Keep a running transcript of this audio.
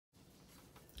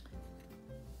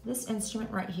this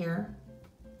instrument right here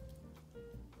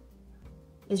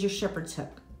is your shepherd's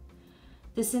hook.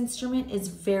 This instrument is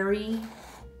very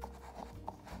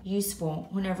useful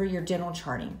whenever you're dental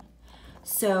charting.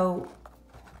 So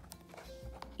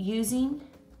using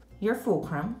your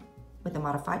fulcrum with a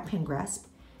modified pin grasp,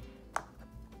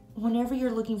 whenever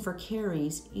you're looking for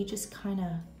caries, you're just kind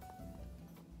of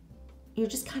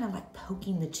like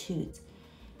poking the tooth.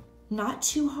 Not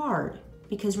too hard,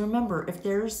 because remember, if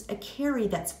there's a carie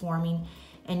that's forming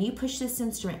and you push this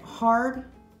instrument hard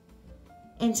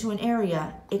into an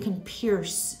area, it can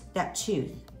pierce that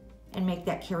tooth and make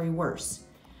that carie worse.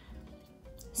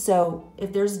 So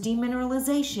if there's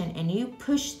demineralization and you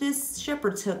push this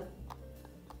shepherd's hook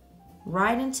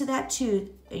right into that tooth,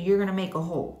 you're gonna make a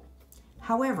hole.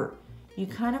 However, you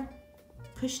kind of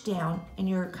push down and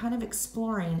you're kind of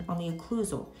exploring on the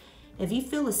occlusal. If you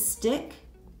feel a stick,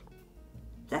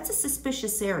 that's a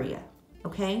suspicious area,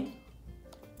 okay?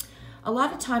 A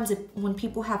lot of times when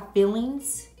people have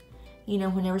fillings, you know,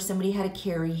 whenever somebody had a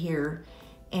carie here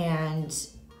and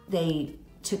they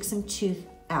took some tooth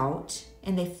out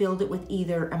and they filled it with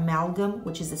either amalgam,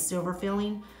 which is a silver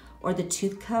filling, or the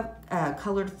tooth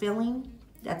colored filling,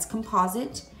 that's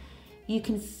composite, you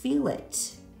can feel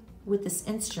it with this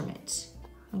instrument,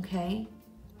 okay?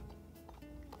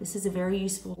 This is a very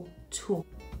useful tool.